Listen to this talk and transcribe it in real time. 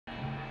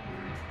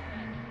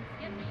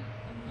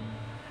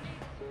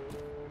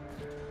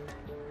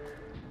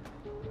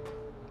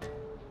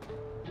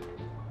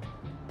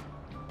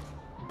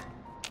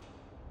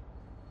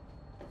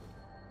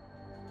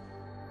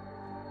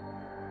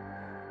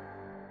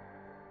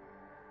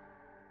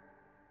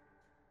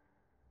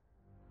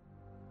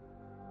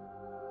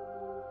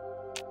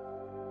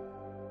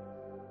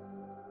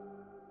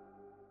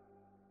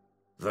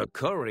The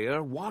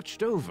courier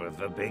watched over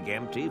the Big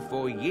Empty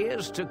for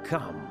years to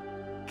come,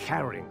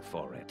 caring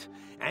for it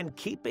and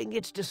keeping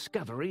its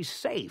discoveries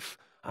safe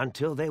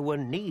until they were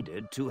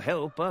needed to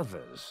help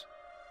others.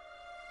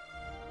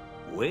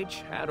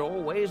 Which had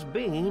always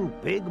been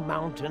Big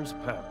Mountain's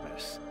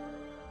purpose.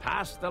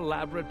 Past the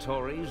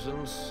laboratories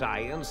and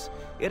science,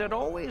 it had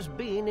always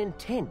been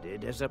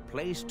intended as a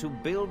place to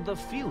build the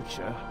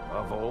future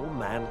of all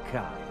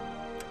mankind.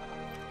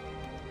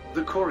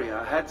 The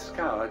courier had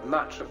scoured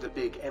much of the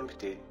Big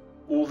Empty,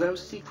 although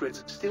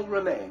secrets still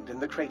remained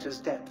in the crater's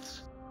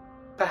depths.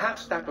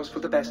 Perhaps that was for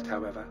the best,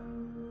 however.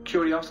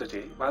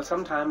 Curiosity, while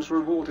sometimes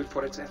rewarded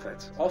for its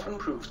efforts, often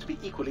proves to be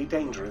equally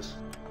dangerous.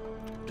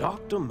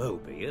 Dr.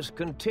 Mobius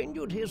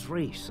continued his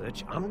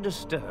research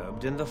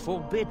undisturbed in the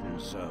Forbidden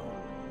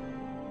Zone.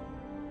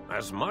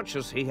 As much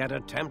as he had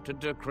attempted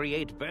to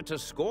create better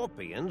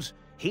scorpions,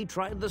 he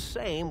tried the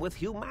same with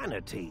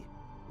humanity,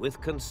 with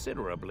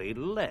considerably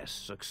less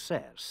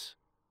success.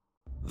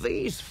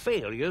 These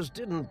failures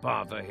didn't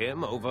bother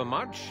him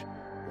overmuch.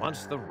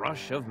 Once the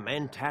rush of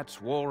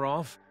mentats wore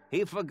off,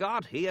 he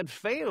forgot he had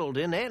failed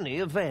in any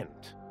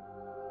event.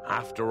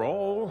 After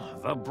all,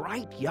 the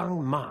bright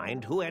young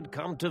mind who had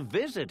come to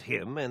visit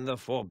him in the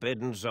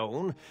Forbidden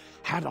Zone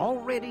had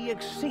already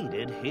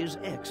exceeded his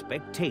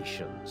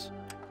expectations.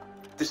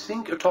 The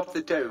sink atop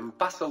the dome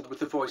bustled with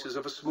the voices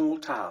of a small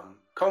town,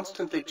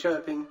 constantly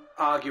chirping,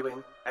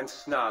 arguing, and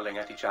snarling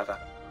at each other.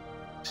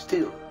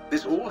 Still,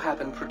 this all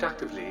happened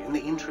productively in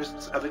the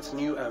interests of its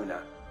new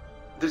owner.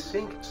 The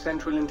Sync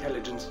Central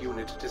Intelligence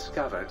Unit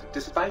discovered,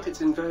 despite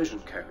its inversion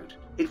code,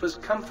 it was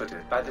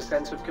comforted by the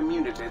sense of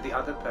community the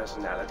other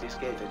personalities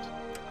gave it.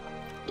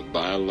 The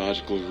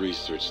Biological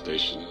Research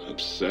Station,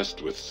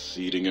 obsessed with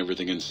seeding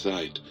everything in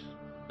sight,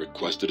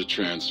 requested a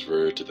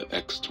transfer to the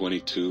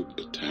X-22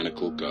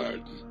 Botanical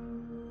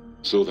Garden,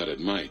 so that it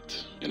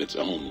might, in its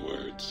own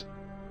words,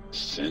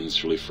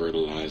 sensually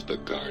fertilize the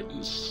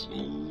garden's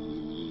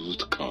smooth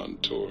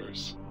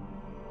contours.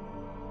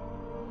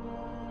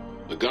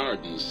 The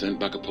garden sent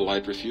back a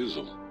polite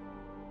refusal,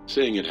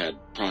 saying it had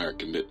prior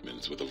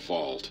commitments with a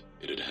vault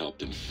it had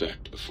helped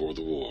infect before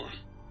the war.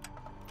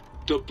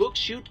 The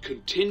book-chute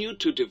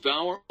continued to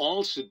devour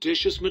all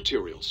seditious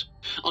materials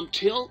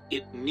until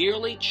it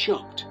nearly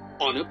choked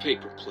on a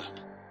paperclip.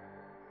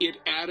 It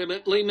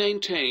adamantly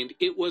maintained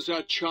it was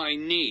a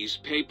Chinese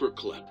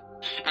paperclip,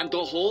 and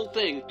the whole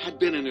thing had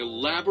been an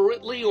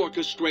elaborately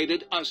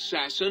orchestrated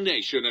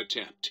assassination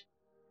attempt.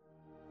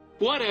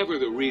 Whatever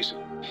the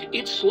reason,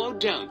 it slowed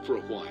down for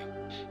a while,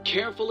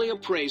 carefully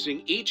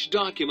appraising each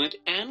document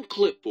and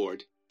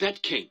clipboard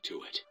that came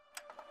to it.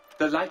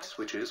 The light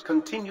switches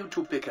continued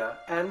to bicker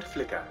and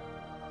flicker.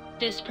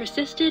 This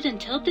persisted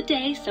until the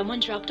day someone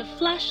dropped a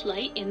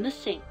flashlight in the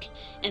sink,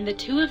 and the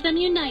two of them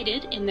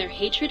united in their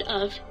hatred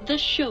of the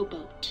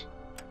showboat.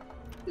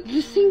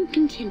 The sink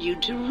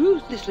continued to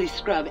ruthlessly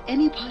scrub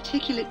any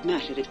particulate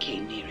matter that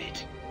came near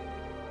it.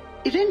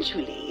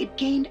 Eventually, it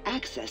gained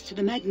access to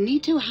the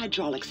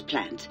magnetohydraulics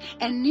plant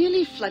and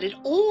nearly flooded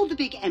all the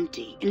Big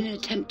Empty in an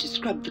attempt to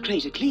scrub the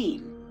crater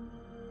clean.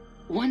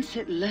 Once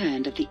it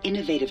learned of the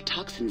innovative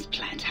toxins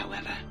plant,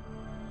 however,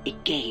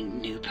 it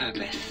gained new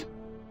purpose.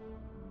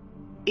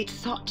 It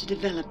sought to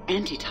develop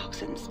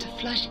antitoxins to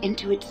flush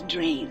into its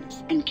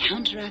drains and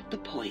counteract the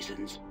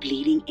poisons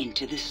bleeding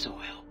into the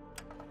soil.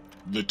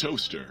 The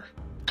toaster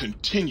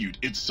continued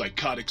its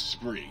psychotic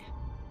spree,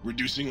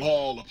 reducing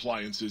all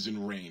appliances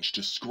in range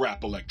to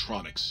scrap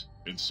electronics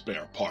and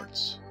spare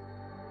parts.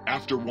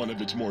 After one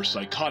of its more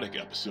psychotic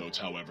episodes,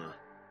 however,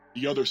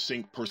 the other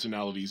Sync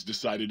personalities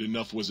decided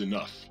enough was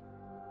enough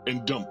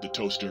and dumped the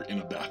toaster in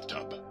a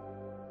bathtub.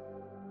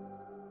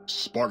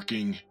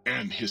 Sparking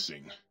and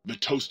hissing, the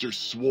toaster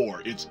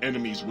swore its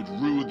enemies would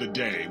rue the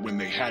day when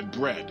they had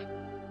bread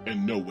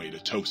and no way to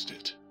toast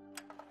it.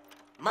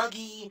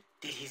 Muggy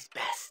did his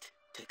best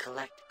to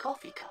collect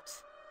coffee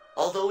cups,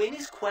 although in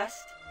his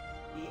quest,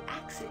 he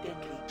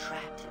accidentally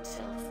trapped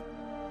himself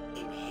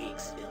in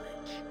Higgs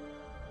Village.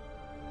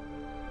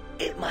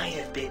 It might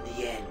have been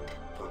the end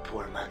for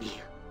poor Muggy.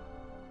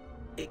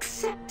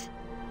 Except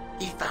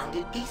he found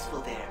it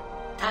peaceful there,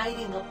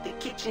 tidying up the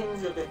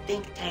kitchens of the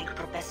think tank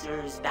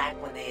professors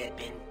back when they had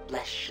been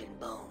flesh and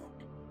bone.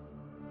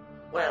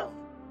 Well,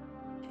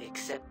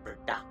 except for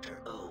Dr.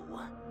 O,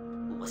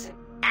 who was an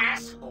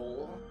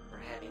asshole for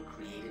having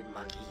created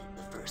Muggy in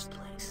the first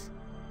place.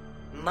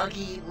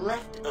 Muggy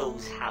left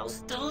O's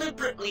house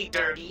deliberately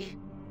dirty,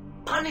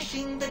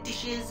 punishing the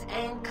dishes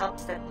and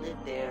cups that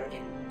lived there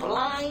in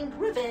blind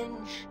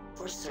revenge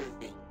for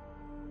serving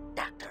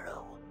Dr.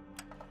 O.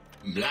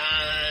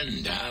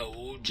 Blind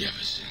old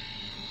Jefferson,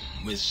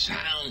 with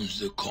sounds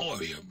the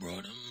courier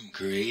brought him,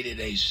 created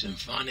a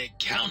symphonic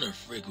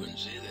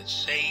counter-frequency that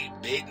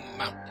saved Big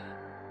Mountain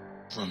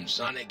from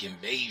sonic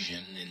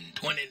invasion in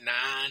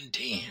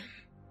 2910.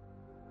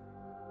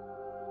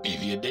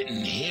 If you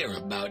didn't hear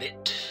about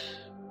it,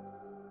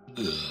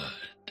 good.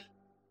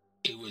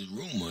 It was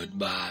rumored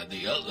by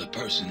the other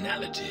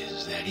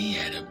personalities that he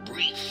had a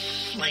brief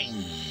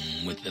fling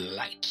with the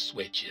light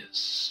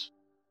switches.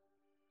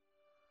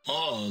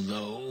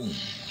 Although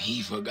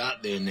he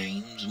forgot their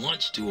names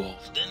much too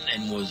often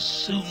and was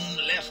soon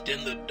left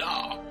in the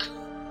dark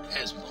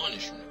as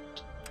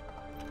punishment.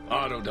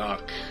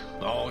 Autodoc,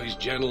 always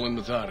gentle and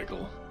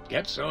methodical,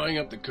 kept sewing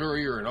up the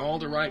courier in all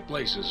the right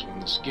places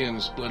when the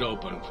skin split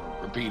open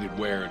from repeated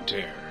wear and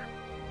tear.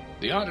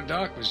 The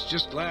Autodoc was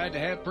just glad to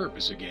have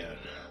purpose again.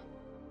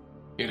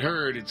 It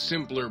heard its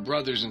simpler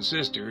brothers and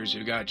sisters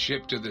who got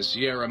shipped to the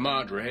Sierra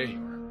Madre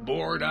were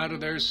bored out of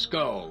their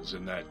skulls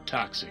in that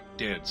toxic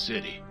dead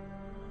city.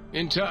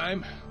 In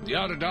time, the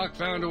Autodoc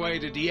found a way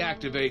to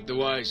deactivate the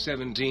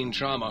Y-17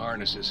 trauma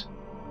harnesses,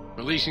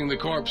 releasing the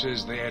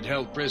corpses they had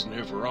held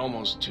prisoner for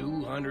almost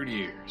 200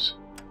 years.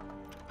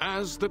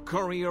 As the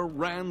courier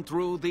ran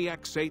through the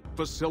X-8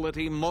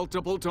 facility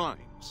multiple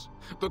times,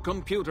 the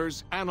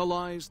computers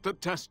analyzed the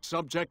test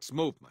subject's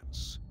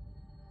movements.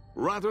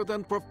 Rather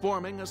than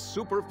performing a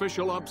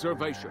superficial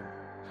observation,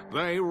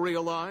 they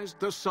realized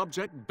the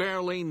subject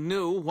barely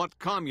knew what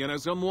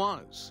communism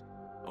was,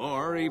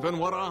 or even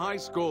what a high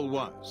school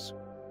was.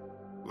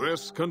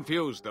 This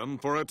confused them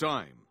for a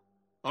time,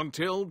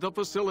 until the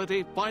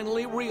facility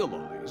finally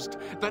realized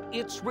that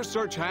its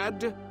research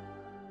had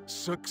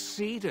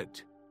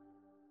succeeded.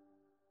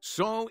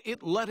 So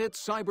it let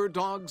its cyber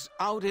dogs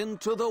out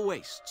into the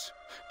wastes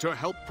to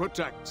help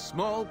protect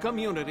small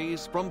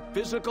communities from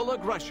physical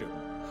aggression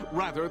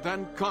rather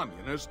than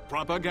communist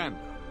propaganda.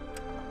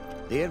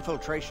 The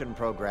infiltration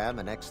program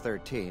in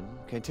X-13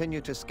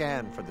 continued to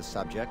scan for the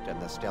subject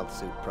and the stealth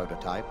suit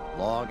prototype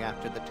long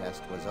after the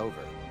test was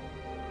over.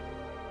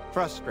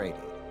 Frustrated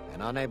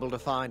and unable to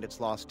find its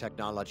lost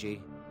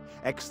technology,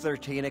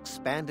 X-13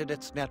 expanded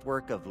its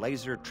network of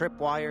laser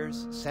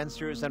tripwires,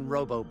 sensors, and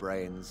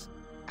robo-brains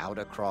out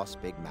across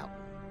Big Mountain.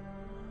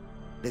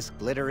 This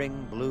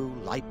glittering blue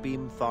light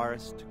beam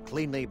forest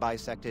cleanly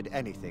bisected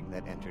anything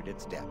that entered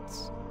its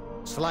depths,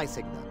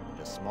 slicing them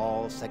into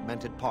small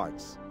segmented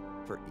parts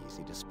for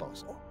easy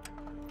disposal.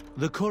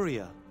 The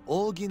courier,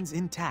 organs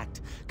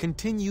intact,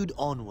 continued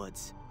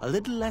onwards, a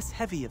little less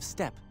heavy of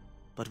step,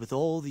 but with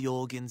all the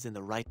organs in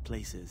the right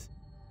places,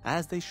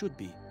 as they should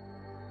be.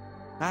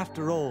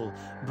 After all,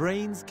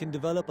 brains can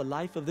develop a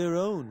life of their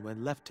own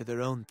when left to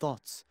their own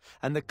thoughts,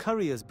 and the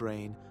courier's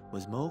brain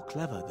was more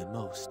clever than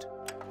most.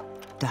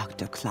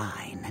 Dr.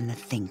 Klein and the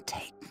think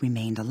tank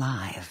remained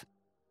alive,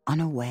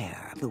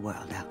 unaware of the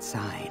world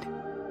outside.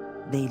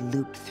 They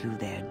looped through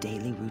their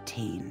daily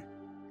routine,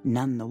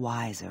 none the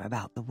wiser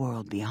about the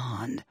world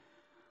beyond,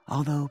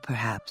 although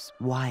perhaps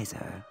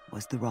wiser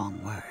was the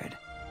wrong word.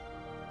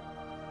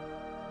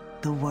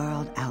 The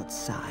world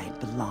outside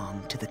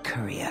belonged to the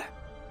courier,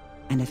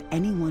 and if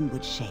anyone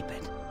would shape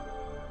it,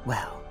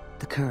 well,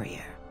 the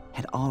courier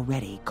had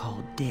already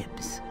called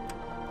dibs.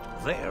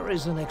 There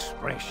is an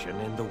expression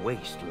in the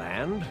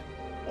wasteland,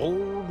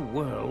 old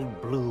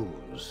world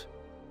blues.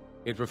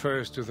 It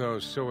refers to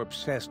those so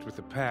obsessed with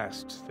the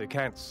past they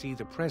can't see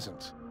the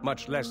present,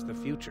 much less the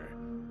future,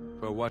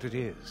 for what it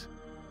is.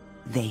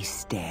 They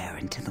stare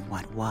into the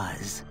what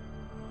was,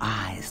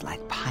 eyes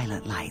like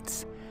pilot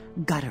lights,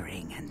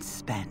 guttering and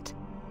spent,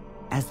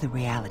 as the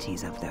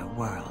realities of their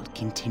world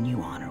continue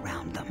on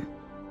around them.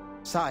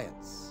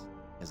 Science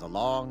is a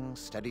long,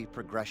 steady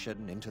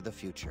progression into the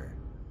future.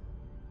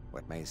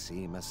 What may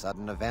seem a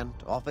sudden event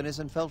often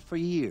isn't felt for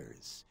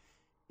years,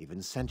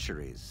 even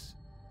centuries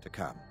to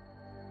come.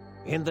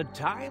 In the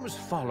times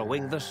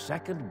following the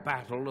Second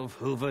Battle of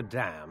Hoover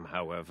Dam,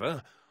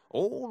 however,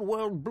 Old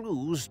World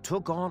Blues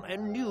took on a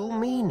new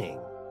meaning.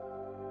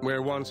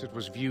 Where once it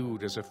was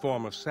viewed as a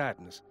form of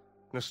sadness,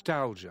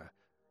 nostalgia,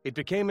 it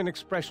became an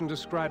expression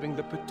describing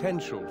the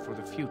potential for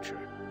the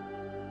future.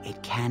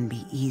 It can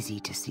be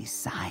easy to see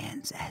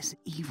science as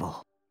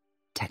evil,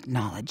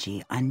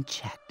 technology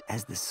unchecked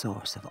as the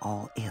source of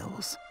all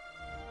ills,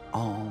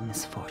 all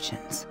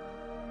misfortunes.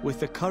 With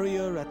the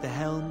courier at the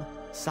helm,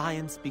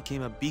 science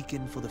became a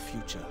beacon for the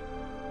future.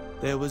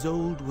 There was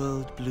old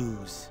world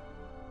blues,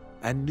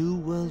 and new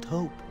world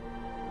hope.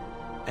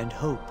 And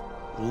hope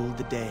ruled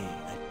the day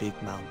at Big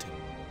Mountain.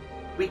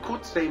 We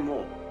could say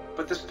more,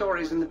 but the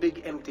stories in the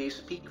Big Empty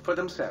speak for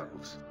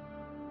themselves.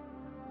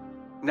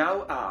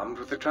 Now armed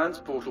with the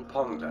transportal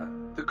Ponder,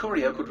 the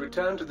courier could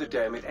return to the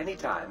dome at any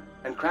time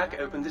and crack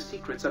open the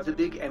secrets of the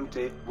Big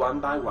Empty one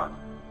by one.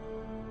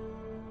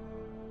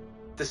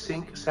 The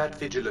Sync sat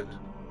vigilant,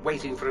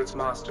 waiting for its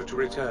master to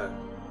return,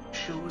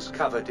 shoes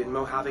covered in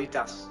Mojave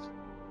dust.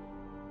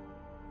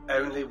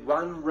 Only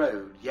one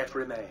road yet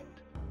remained,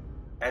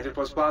 and it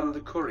was one the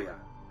courier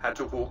had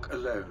to walk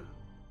alone.